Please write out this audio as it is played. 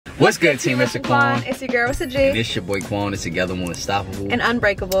What's good, team? It's your Quan. It's your girl, it's a G. And it's your boy Quan. It's together more unstoppable and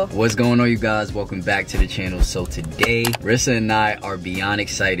unbreakable. What's going on, you guys? Welcome back to the channel. So today, Rissa and I are beyond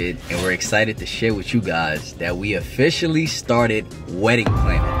excited, and we're excited to share with you guys that we officially started wedding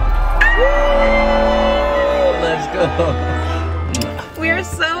planning. Let's go. We are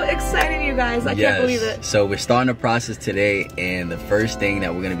so excited, you guys. I can't believe it. So we're starting the process today, and the first thing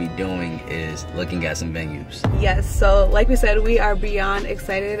that we're gonna be doing is looking at some venues. Yes, so like we said, we are beyond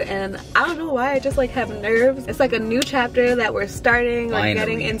excited, and I don't know why, I just like have nerves. It's like a new chapter that we're starting, like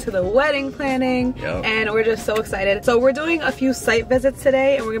getting into the wedding planning, and we're just so excited. So we're doing a few site visits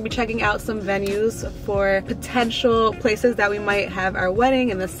today, and we're gonna be checking out some venues for potential places that we might have our wedding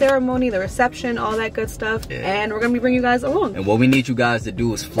and the ceremony, the reception, all that good stuff. And we're gonna be bringing you guys along. And what we need you guys to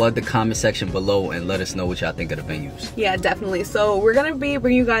do is flood the comment section below and let us know what y'all think of the venues. Yeah, definitely. So we're gonna be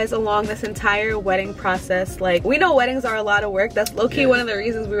bringing you guys along this entire wedding process. Like, we know weddings are a lot of work. That's low-key one of the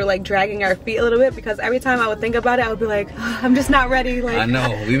reasons we were like dragging our feet a little bit, because every time I would think about it, I would be like, oh, I'm just not ready. Like, I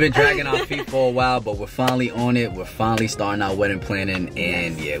know we've been dragging our feet for a while, but we're finally on it. We're finally starting our wedding planning,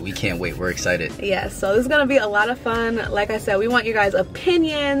 and yeah, we can't wait. We're excited. Yeah, so this is gonna be a lot of fun. Like I said, we want you guys'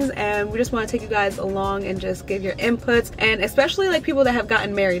 opinions, and we just want to take you guys along and just give your inputs, and especially like people that have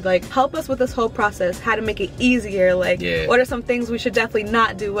gotten married, like help us with this whole process, how to make it easier, like what are some things we should definitely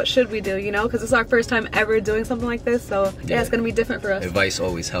not do, what should we do, you know, because it's our first time ever doing something like this. So yeah, it's gonna be different for us. Advice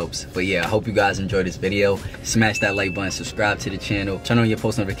always helps. But yeah, I hope you guys enjoyed this video. Smash that like button, subscribe to the channel, turn on your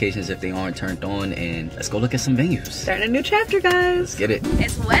post notifications if they aren't turned on, and let's go look at some venues. Starting a new chapter, guys. Let's get it.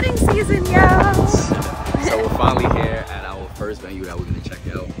 It's wedding season, y'all. So we're finally here at our first venue that we're gonna check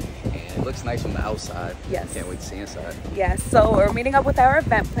out. It looks nice from the outside. Yes. Can't wait to see inside. Yes, so we're meeting up with our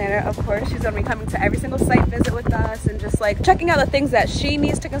event planner, of course. She's gonna be coming to every single site visit with us and just like checking out the things that she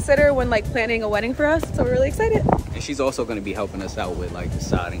needs to consider when like planning a wedding for us. So we're really excited. And she's also gonna be helping us out with like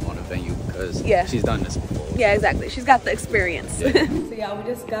deciding on a venue, because she's done this before. Yeah, exactly. She's got the experience. So yeah, we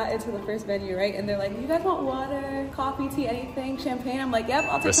just got into the first venue, right? And they're like, you guys want water, coffee, tea, anything, champagne? I'm like, yep,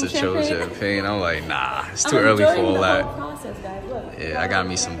 I'll take some champagne. chose champagne. I'm like, nah, it's too early for all that. Process, guys. Look, yeah, I got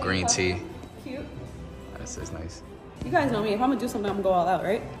me some green tea. Cute. That's nice. You guys know me. If I'm gonna do something, I'm gonna go all out,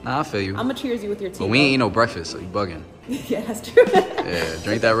 right? Nah, I feel you. I'm gonna cheers you with your tea. But we ain't eat no breakfast, so you bugging. Yeah, that's true. Yeah,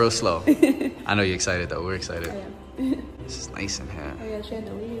 drink that real slow. I know you're excited though. We're excited. I am. This is nice in here. Oh yeah,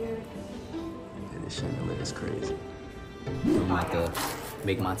 chandelier. Yeah, this chandelier is crazy. I'm about to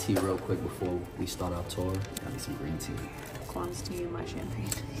make my tea real quick before we start our tour. Got me some green tea. Quan's tea and my champagne.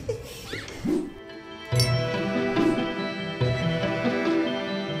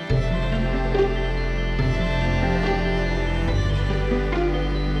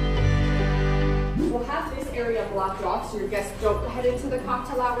 Area blocked off, so your guests don't head into the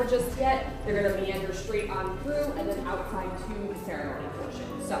cocktail hour just yet. They're going to meander straight on through and then outside to the ceremony portion.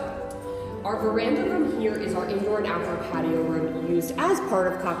 So our veranda room here is our indoor and outdoor patio room used as part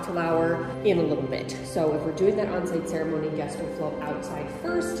of cocktail hour in a little bit. So if we're doing that on-site ceremony, guests will flow outside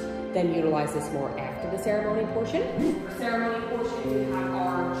first, then utilize this more after the ceremony portion. For ceremony portion, we have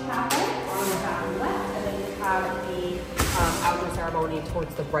our chapel on the back left, and then we have the outdoor ceremony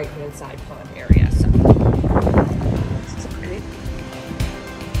towards the right-hand side pond area. So this is pretty.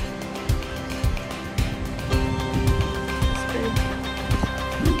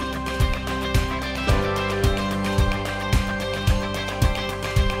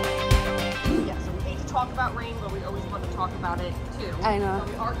 Talk about rain, but we always want to talk about it too. I know.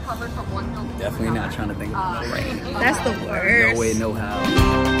 So we are covered from one building. Definitely not trying to think about rain. That's the worst. No way, no how.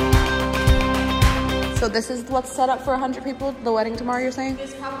 So this is what's set up for 100 people, the wedding tomorrow, you're saying?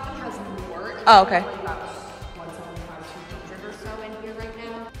 This probably has more. Oh, okay. About 175, 200 or so in here right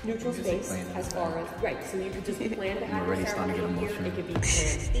now. Neutral space as far as, right, so you could just plan to have your ceremony here. It could be plan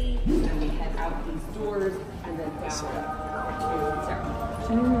C, and we head out these doors, and then down to ceremony.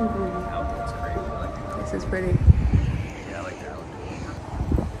 Outdoor's great. I like it. This is pretty. Yeah, I like the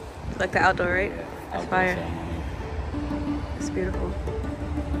outdoor. You like the outdoor, right? Yeah, that's fire. It's beautiful.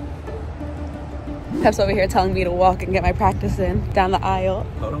 Pep's over here telling me to walk and get my practice in down the aisle.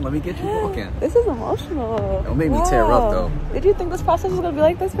 Hold on, let me get you walking. This is emotional. Don't make me tear up though. Did you think this process was gonna be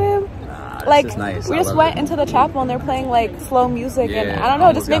like this, fam? Nah, like, this is nice. We just went into the chapel and they're playing like slow music, and I don't know,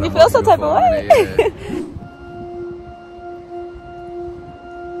 it just made me feel some type of way.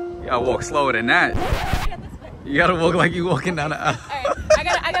 You gotta walk slower than that. You gotta walk like you walking down the aisle. Alright,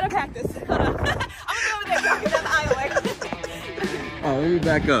 I gotta practice. Hold on. I'm gonna go over there walking down the aisle like. Alright, let me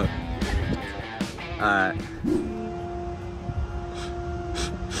back up. Alright.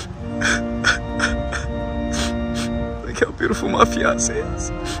 Look how beautiful my fiance is.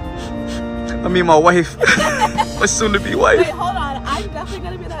 I mean my wife. My soon to be wife. Wait, hold on. I'm definitely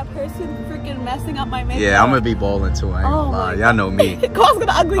gonna be the that person freaking messing up my makeup. Yeah, I'm gonna be bowling too. I ain't gonna lie. Y'all know me. Cole's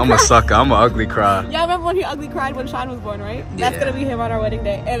gonna ugly cry. I'm a sucker. I'm a ugly cry. Y'all remember when he ugly cried when Sean was born, right? Yeah. That's gonna be him on our wedding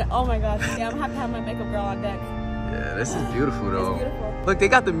day. And oh my gosh, yeah, I'm gonna have to have my makeup girl on deck. Yeah, this is beautiful though. It's beautiful. Look, they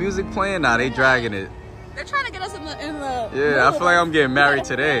got the music playing now. They dragging it. They're trying to get us in the Yeah, I feel like I'm getting married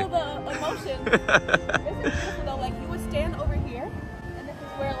today. The emotion. This is beautiful though. Like you would stand over here, and this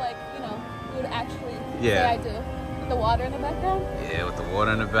is where like we would actually say I do. With the water in the background. Yeah, with the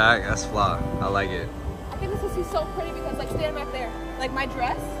water in the back, that's fly. I like it. I think this is so pretty because like stand back there, like my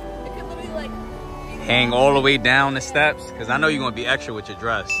dress, it could literally like hang all the way down the steps, because I know you're gonna be extra with your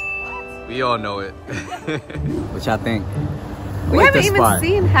dress. What? We all know it. What y'all think? We haven't even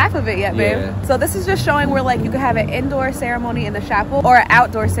seen half of it yet, babe. Yeah. So this is just showing where like you could have an indoor ceremony in the chapel or an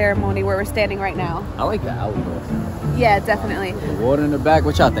outdoor ceremony where we're standing right now. I like the outdoor. Yeah, definitely. With the water in the back,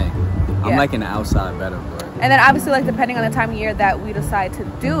 what y'all think? Yeah. I'm liking the outside better, but. And then obviously like depending on the time of year that we decide to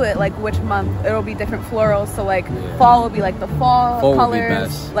do it, like which month, it'll be different florals. So like fall will be like the fall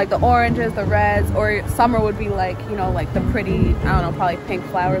colors, like the oranges, the reds, or summer would be like, like the pretty, I don't know, probably pink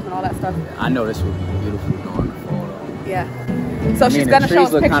flowers and all that stuff. I know this would be beautiful during the fall though. Yeah. So she's gonna show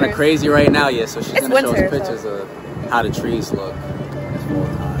us pictures. The trees look kind of crazy right now, yeah. So she's gonna show us pictures of how the trees look. It's fall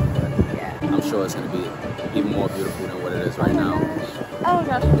time, but yeah. I'm sure it's gonna be even more beautiful than what it is right now. Oh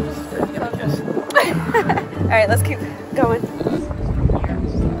gosh. All right, let's keep going.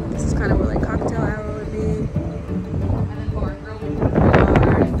 This is kind of where like cocktail hour would be.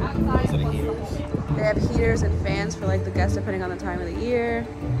 They have heaters and fans for like the guests depending on the time of the year.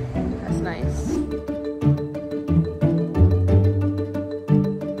 That's nice.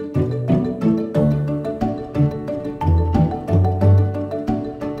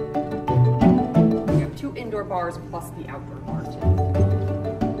 Bars plus the outdoor bar too.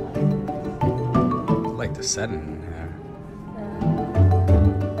 I like the setting in here.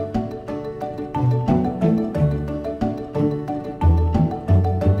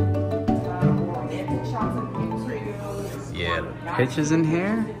 Yeah, the pictures in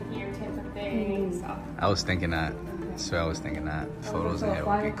here. I was thinking that. So I was thinking that photos in here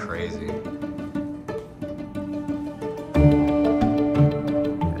would be crazy.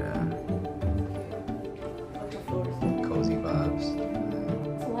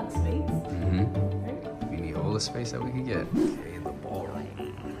 Space that we could get. Okay, the ballroom.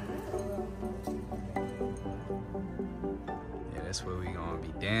 Yeah, that's where we gonna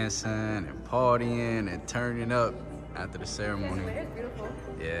be dancing and partying and turning up after the ceremony. It's beautiful.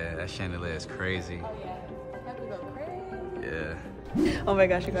 Yeah, that chandelier is crazy. Yeah. Oh my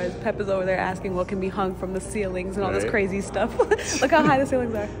gosh, you guys, Pep is over there asking what can be hung from the ceilings and all this crazy stuff. Look how high the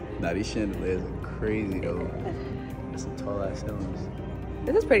ceilings are. Nah, these chandeliers are crazy though. There's some tall ass ceilings.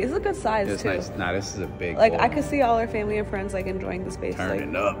 This is pretty. This is a good size too. Nice. Nah, this is a big. Like I could see all our family and friends like enjoying the space.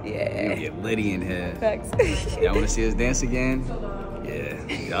 Turning up. Yeah. We gonna get litty in here. Facts. Y'all wanna see us dance again?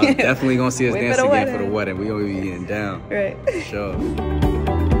 Yeah. Y'all definitely gonna see us dance again for the wedding. We gonna be getting down. Right. For sure.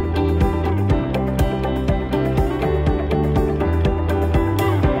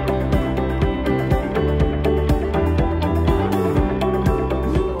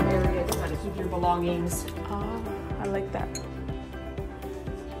 Little area to kind of keep your belongings. Oh, I like that.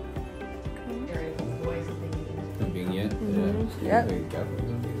 Convenient. Mm-hmm. Yeah.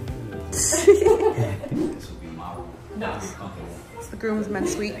 This will be my room. No. It's the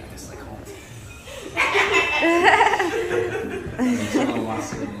groomsmen's suite.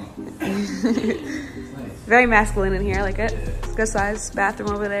 Very masculine in here, I like it. It's good size.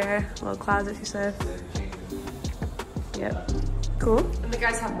 Bathroom over there, little closet, she said. Yep. Cool. And the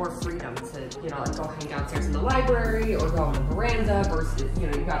guys have more freedom to, like go hang downstairs in the library or go on the veranda versus,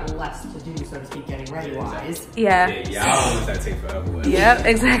 you've got less to do, so to speak, getting ready-wise. Yeah. Yeah, I don't know if that takes forever. Yep,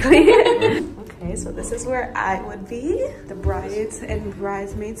 exactly. Okay, so this is where I would be. The brides and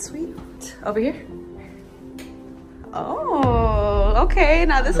bridesmaid suite. Over here. Oh, okay.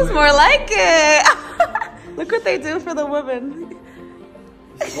 Now this is more like it. Look what they do for the women.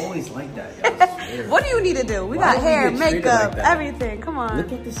 It's always like that, y'all. What do you need to do? We got hair, makeup, like everything. Come on.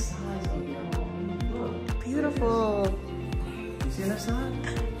 Look at the size of it. Look. Beautiful. You see that side?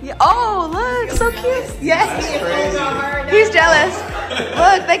 Yeah. Oh, look, so cute. Yes. He's jealous.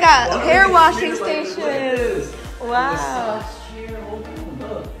 Look, they got hair washing stations. Wow.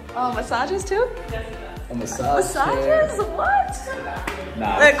 Oh, massages too? A massage Massages? chair. What?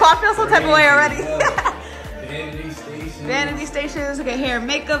 Nah. Look, Quan feels some type of way already. Vanity stations. Vanity stations. Okay, hair and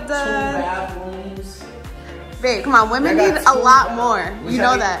makeup 2 done. bathrooms. Babe, come on. Women need a lot more. You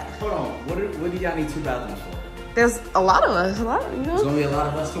know that. Hold on. What do y'all need 2 bathrooms for? There's a lot of us. A lot, There's gonna be a lot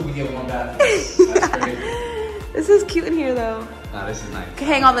of us too. We get 1 bathroom. That's crazy. This is cute in here though. Nah, this is nice. You can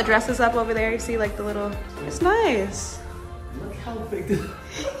hang all the dresses up over there. You see like the little, it's nice. Look how big this is.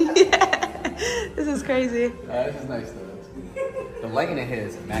 Yeah, this is crazy. This is nice though. The lighting in here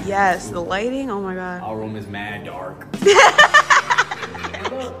is immaculate. Yes, the lighting, oh my God. Our room is mad dark.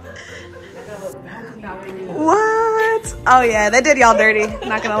 What? Oh yeah, they did y'all dirty,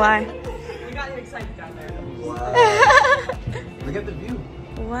 not gonna lie. We got you excited down there. Wow. Look at the view.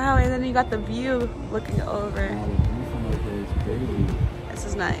 Wow, and then you got the view looking over. Oh, the view from over here is crazy. This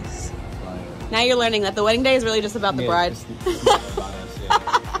is nice. Now you're learning that the wedding day is really just about the bride.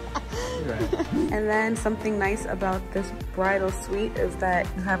 And then something nice about this bridal suite is that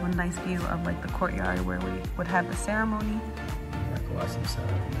you have a nice view of like the courtyard where we would have the ceremony.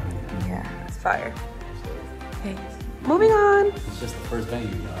 Yeah, it's fire. Okay, moving on. It's just the first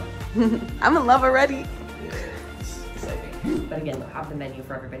venue, y'all. I'm in love already. But again, we'll have the menu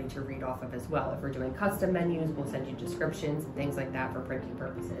for everybody to read off of as well. If we're doing custom menus, we'll send you descriptions and things like that for printing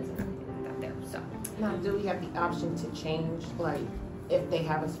purposes and everything like that there. So now, do we have the option to change, like, if they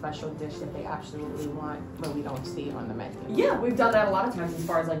have a special dish that they absolutely want, but we don't see it on the menu? yeah, we've done that a lot of times as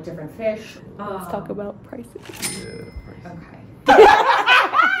far as like different fish. Let's talk about prices. Okay.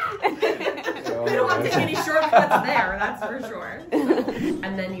 We don't want to take any shortcuts there, that's for sure.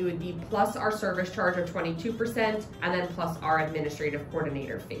 And then you would be plus our service charge of 22%, and then plus our administrative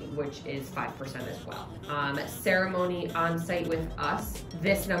coordinator fee, which is 5% as well. Ceremony on site with us,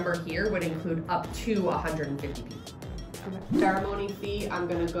 this number here would include up to 150 people. Ceremony fee, I'm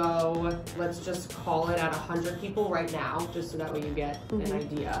gonna go, let's just call it at 100 people right now, just so that way you get an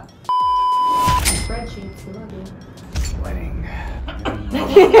idea. Spreadsheets, we love you. Wedding.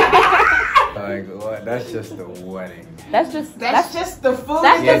 Like what? That's just the wedding. That's just the food.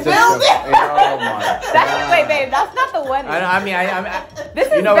 That's Yeah, the building. Oh my God. Wait, babe, that's not the wedding. I mean, this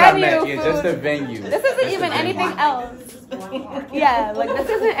is you know what I venue meant. Yeah, food. just the venue. This isn't even anything else. Yeah, like this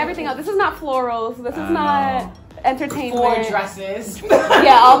isn't everything else. This is not florals. This is not entertainment. 4 dresses.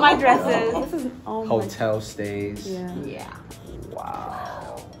 Yeah, all my dresses. This is oh my. Hotel stays. Yeah. Wow.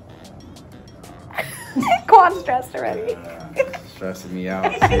 Quan's stressed already. Stressing me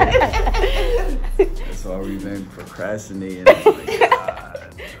out. That's why we've been procrastinating. Oh my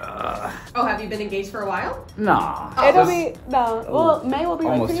God. Oh, have you been engaged for a while? Nah. It'll be no. Well, May will be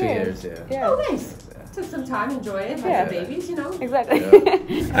almost like 2 years. Yeah. Oh, nice. Took some time, enjoy it, have Yeah. some babies, you know. Exactly.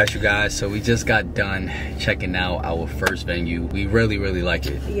 Alright, you guys, so we just got done checking out our first venue. We really like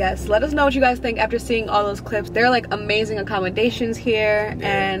it. Yes, let us know what you guys think after seeing all those clips. They're like amazing accommodations here,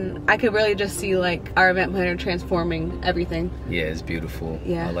 and I could really just see like our event planner transforming everything. Yeah, it's beautiful.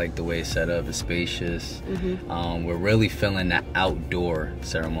 Yeah. I like the way it's set up. It's spacious. We're really feeling that outdoor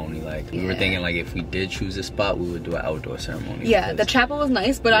ceremony. Like we were thinking, like if we did choose a spot, we would do an outdoor ceremony. Yeah, the chapel was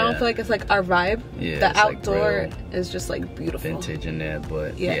nice, but I don't feel like it's like our vibe. Yeah, the it's outdoor like is just like beautiful. vintage in there,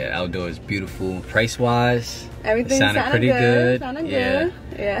 but Yeah. yeah, outdoor is beautiful. Price wise, Everything sounded pretty good. Sounded Yeah. good.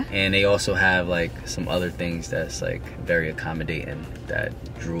 Yeah. And they also have like some other things that's like very accommodating that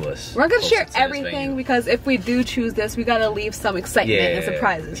drew us. We're not gonna closer share to this everything venue. because if we do choose this, we gotta leave some excitement and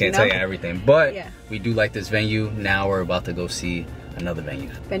surprises. Can't you know? tell you everything, but Yeah. we do like this venue. Now we're about to go see another venue.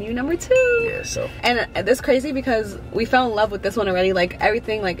 Venue number 2. Yeah, so And it's crazy because we fell in love with this one already. Like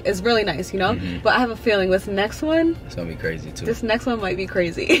everything like is really nice, you know. But I have a feeling this next one, it's gonna be crazy too. this next one might be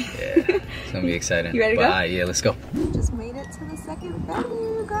crazy. Yeah, it's gonna be exciting. You ready to But, go? yeah, let's go. Just made it to the second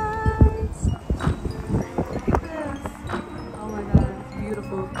venue, guys. Oh my god, it's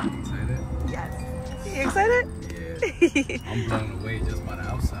beautiful. Excited? Yes. You excited? Yeah. I'm blown away just by the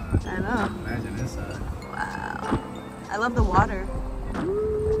outside. I know. Imagine inside. Wow. I love the water.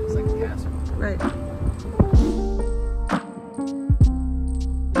 It's like a castle. Right.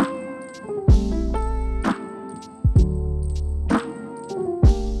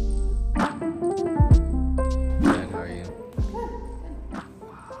 Dad, how are you?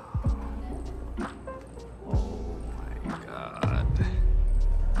 Oh my god.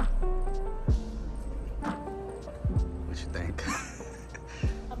 What you think?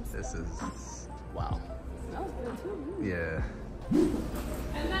 This is wow. Yeah.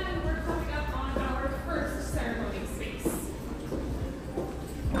 And then we're coming up on our first ceremony space. So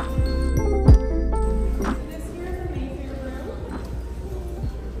this here is the Mayfair room.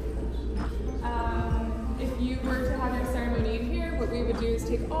 If you were to have your ceremony in here, what we would do is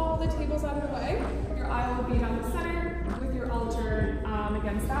take all the tables out of the way. Your aisle would be down the center with your altar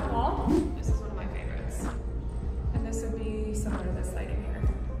against that wall. This is one of my favorites. And this would be similar to this lighting here.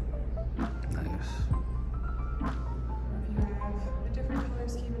 Nice. If you have the different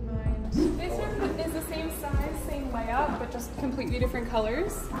colors, keep in mind. This one is the same size, same layout, but just completely different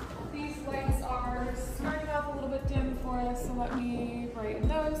colors. These lights are starting off a little bit dim for us, So let me brighten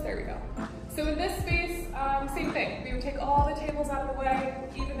those. There we go. So in this space, same thing. We would take all the tables out of the way,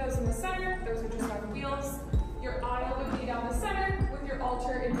 even those in the center. Those are just on wheels. Your aisle would be down the center with your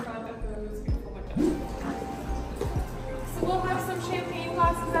altar in front of those beautiful windows. So we'll have some champagne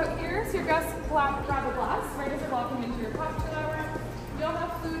glasses out here. So your guests can grab a glass right as you're walking into your cocktail hour. You'll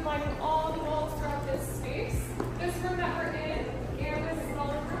have food lining all the walls throughout this space. This room that we're in and this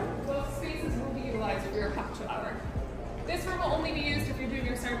smaller room, both spaces will be utilized for your cocktail hour. This room will only be used if you're doing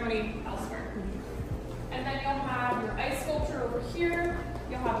your ceremony elsewhere. And then you'll have your ice sculpture over here.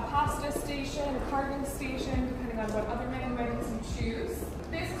 You'll have a pasta station, a carving station, depending on what other menu items you choose.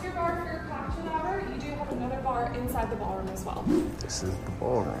 This is your bar for your cocktail hour. You do have another bar inside the ballroom as well. This is the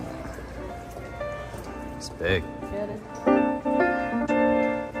ballroom. It's big.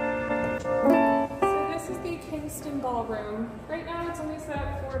 So this is the Kingston Ballroom. Right now it's only set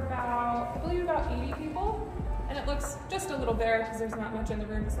up for about, I believe about 80 people. And it looks just a little bare because there's not much in the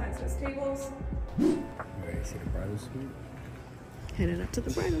room besides those tables. You ready to see the bridal suite? Headed up to the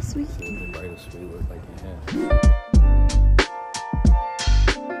bridal suite. See what the bridal suite looks like in here.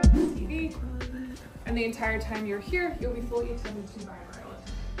 TV. And the entire time you're here, you'll be fully attended to by a bridal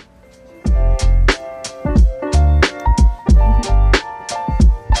attendant.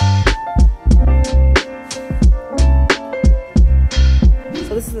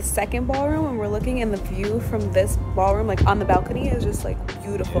 So this is the second ballroom, and we're looking, and the view from this ballroom, like on the balcony, is just like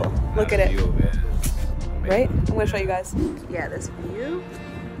beautiful. Yeah, look at it. Right? I'm gonna show you guys. Yeah, this view.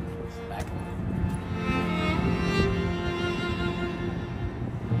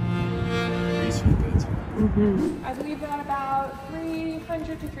 I believe that about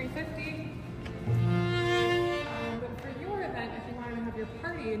 300 to 350. But for your event, if you wanted to have your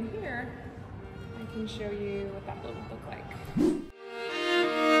party in here, I can show you what that will look like.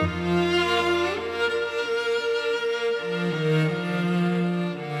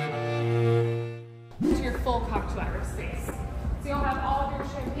 To your full cocktail hour space. So you'll have all of your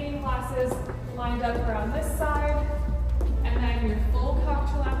champagne glasses lined up around this side, and then your full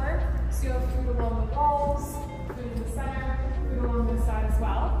cocktail hour. So you have food along the walls, food in the center, food along this side as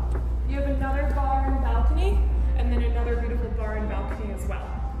well. You have another bar and balcony, and then another beautiful bar and balcony as well.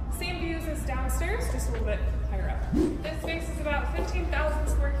 Same views as downstairs, just a little bit higher up. This space is about 15,000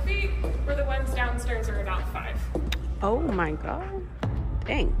 square feet, where the ones downstairs are about 5. Oh my God.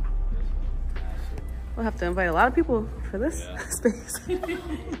 Dang. We'll have to invite a lot of people for this space. We got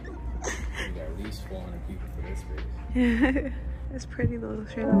at least 400 people for this space. Yeah. It's pretty,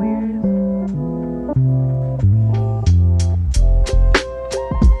 those chandeliers.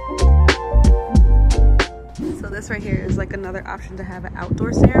 So this right here is like another option to have an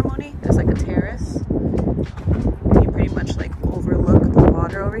outdoor ceremony. There's like a terrace. And you pretty much like overlook the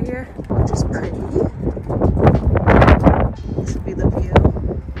water over here, which is pretty. This would be the view.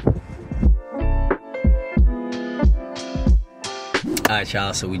 Alright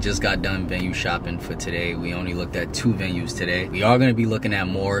y'all, so we just got done venue shopping for today. We only looked at 2 venues today. We are going to be looking at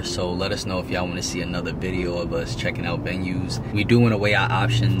more, so let us know if y'all want to see another video of us checking out venues. We do want to weigh our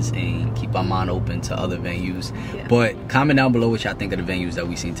options and keep our mind open to other venues. Yeah. But comment down below what y'all think of the venues that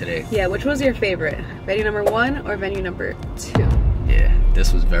we seen today. Yeah, which was your favorite? Venue number 1 or venue number 2? Yeah,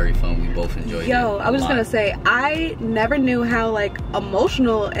 this was very fun. We both enjoyed it. Yo, I was just gonna say, I never knew how like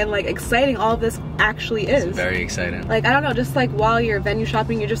emotional and like exciting all this actually is. It's very exciting. Like, I don't know, just like while you're venue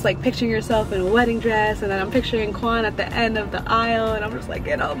shopping, you're just like picturing yourself in a wedding dress, and then I'm picturing Quan at the end of the aisle, and I'm just like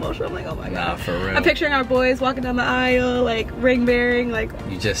getting all emotional. I'm like, oh my God. Nah, for real. I'm picturing our boys walking down the aisle, like ring bearing, like.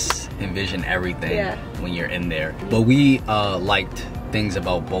 You just envision everything when you're in there. But we liked things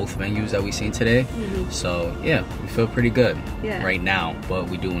about both venues that we seen today. So yeah, we feel pretty good right now, but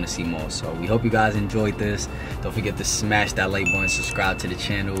we do want to see more. So we hope you guys enjoyed this. Don't forget to smash that like button, subscribe to the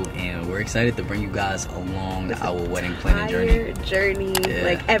channel, and we're excited to bring you guys along our wedding planning journey.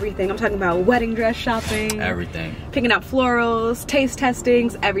 Like everything. I'm talking about wedding dress shopping, everything, picking out florals, taste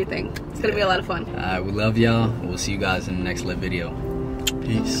testings, everything. It's gonna be a lot of fun. We love y'all. We'll see you guys in the next lit video.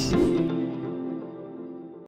 Peace.